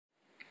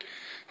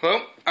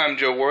Hello, I'm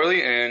Joe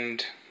Worley,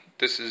 and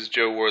this is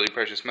Joe Worley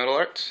Precious Metal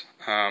Arts.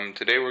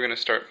 Today we're going to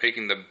start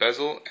making the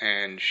bezel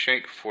and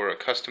shank for a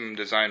custom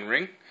design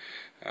ring.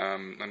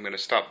 I'm going to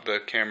stop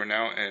the camera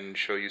now and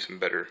show you some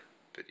better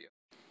video.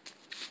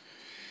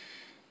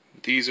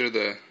 These are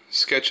the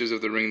sketches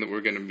of the ring that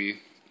we're going to be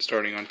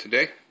starting on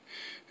today.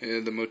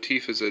 The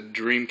motif is a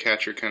dream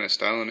catcher kind of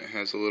style, and it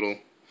has a little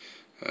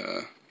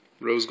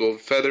rose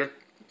gold feather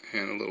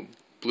and a little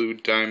blue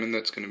diamond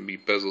that's going to be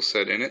bezel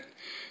set in it.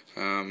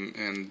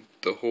 And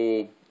the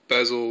whole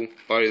bezel,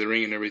 body of the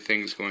ring, and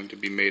everything is going to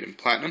be made in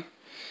platinum.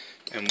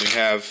 And we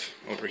have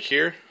over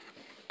here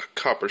a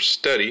copper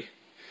study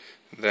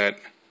that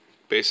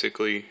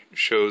basically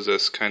shows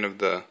us kind of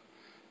the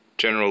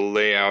general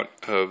layout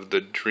of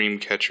the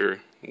Dreamcatcher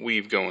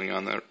weave going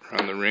on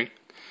around the ring,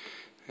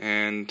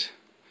 and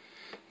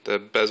the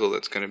bezel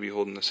that's going to be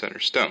holding the center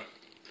stone.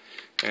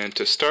 And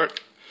to start,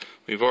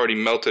 we've already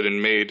melted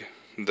and made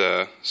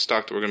the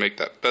stock that we're going to make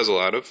that bezel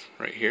out of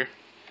right here.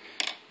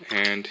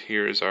 And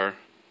here is our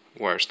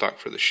wire stock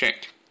for the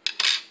shank.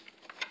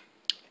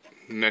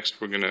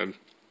 Next we're going to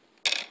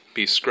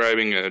be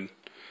scribing a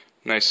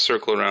nice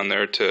circle around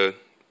there to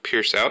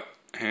pierce out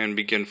and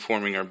begin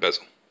forming our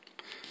bezel.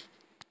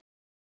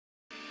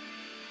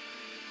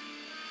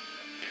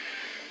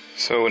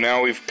 So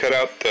now we've cut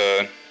out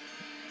the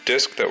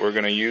disc that we're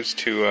going to use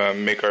to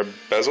make our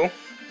bezel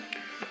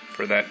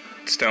for that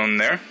stone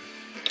there.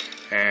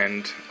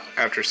 And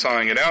after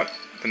sawing it out,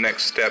 the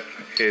next step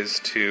is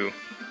to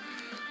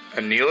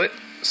anneal it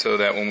so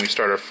that when we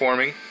start our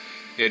forming,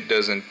 it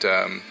doesn't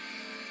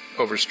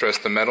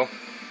overstress the metal.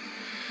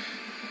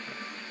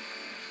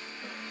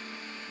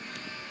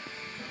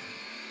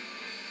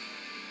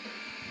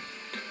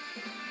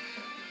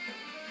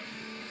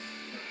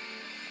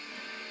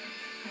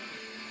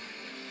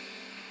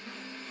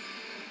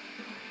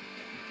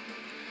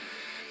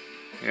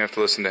 You have to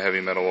listen to heavy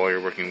metal while you're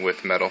working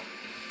with metal.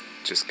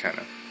 It just kind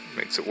of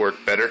makes it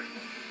work better.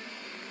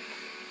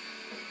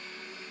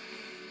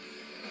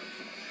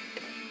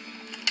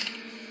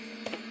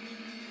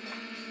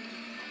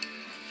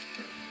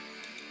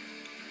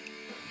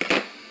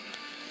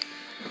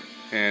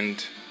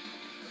 And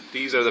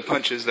these are the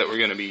punches that we're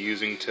going to be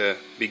using to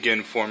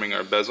begin forming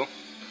our bezel.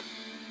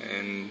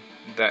 And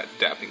that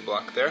dapping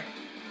block there.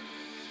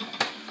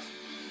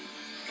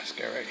 This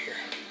guy right here.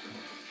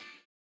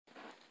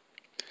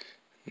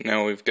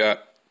 Now we've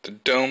got the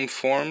dome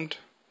formed.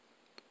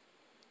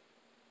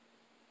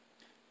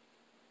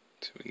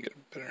 So we can get a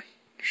better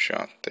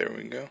shot. There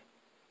we go.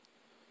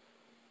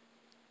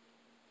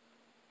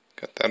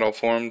 Got that all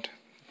formed.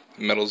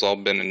 The metal's all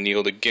been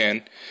annealed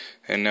again.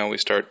 And now we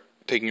start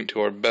taking it to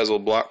our bezel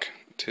block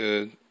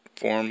to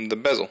form the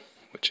bezel,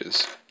 which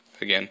is,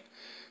 again,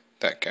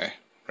 that guy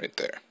right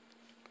there.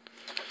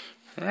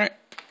 Alright,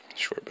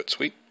 short but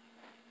sweet.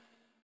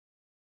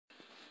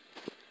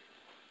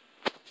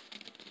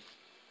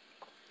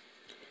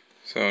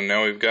 So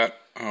now we've got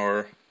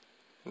our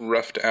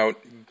roughed out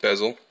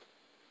bezel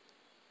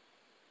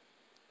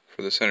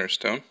for the center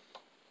stone.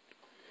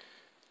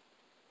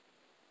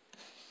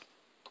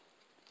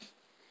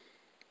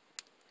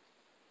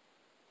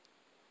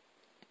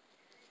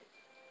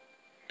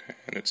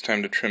 And it's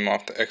time to trim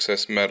off the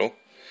excess metal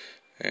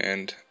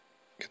and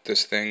get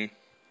this thing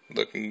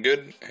looking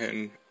good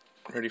and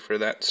ready for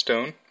that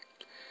stone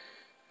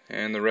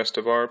and the rest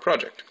of our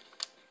project.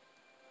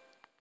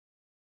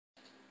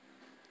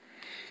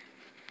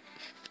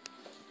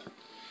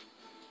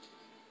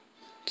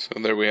 So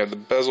there we have the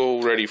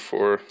bezel ready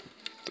for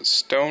the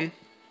stone,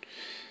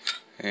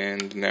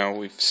 and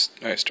now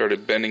I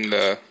started bending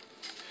the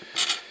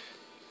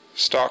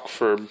stock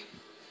for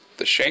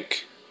the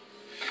shank.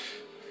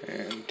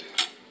 And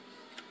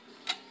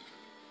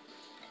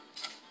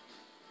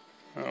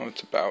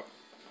it's about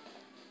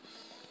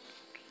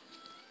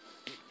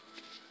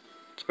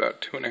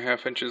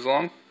 2.5 inches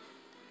long,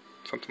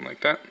 something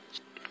like that,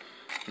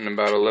 and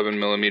about 11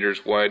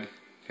 millimeters wide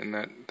in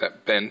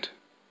that bend.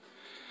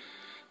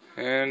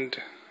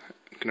 And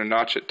I'm going to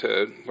notch it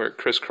to where it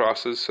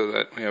crisscrosses so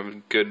that we have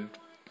a good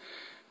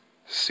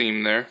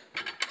seam there.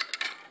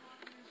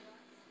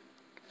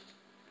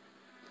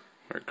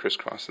 Where it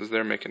crisscrosses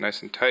there, make it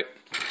nice and tight.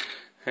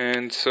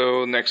 And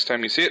so next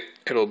time you see it,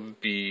 it'll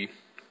be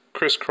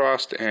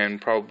crisscrossed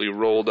and probably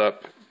rolled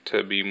up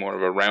to be more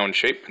of a round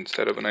shape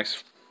instead of a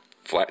nice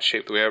flat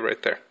shape that we have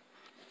right there.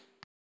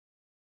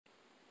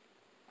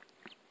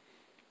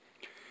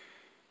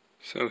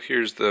 So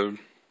here's the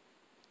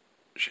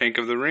shank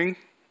of the ring,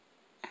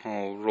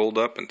 all rolled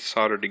up and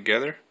soldered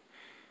together.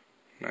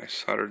 Nice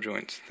solder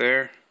joints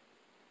there.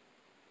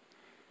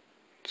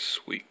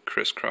 Sweet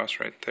crisscross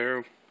right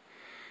there.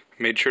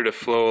 Made sure to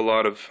flow a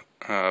lot of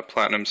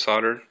platinum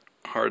solder,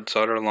 hard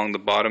solder along the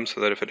bottom so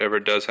that if it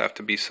ever does have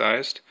to be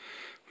sized,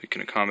 we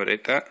can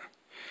accommodate that.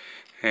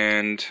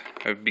 And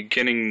I'm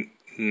beginning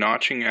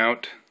notching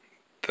out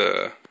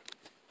the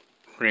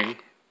ring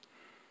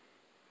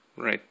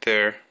right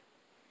there.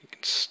 You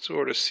can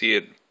sort of see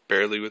it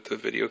barely with the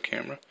video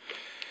camera,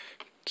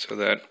 so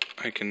that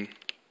I can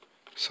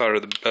solder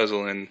the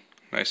bezel in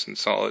nice and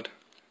solid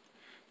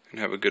and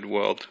have a good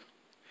weld.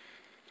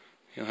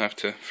 You'll have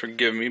to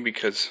forgive me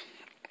because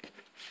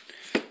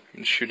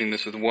I'm shooting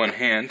this with one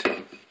hand,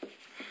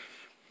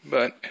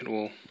 but it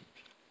will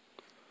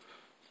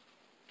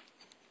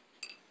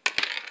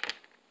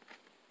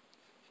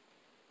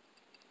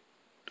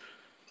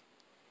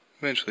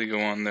eventually go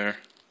on there,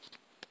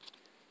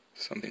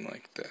 something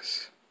like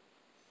this.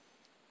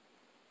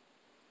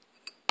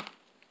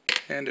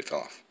 And it's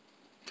off.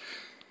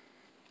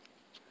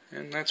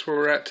 And that's where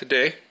we're at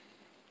today.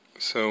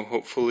 So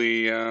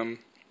hopefully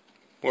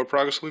more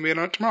progress will be made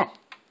on it tomorrow.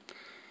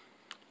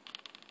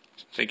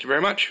 Thank you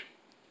very much.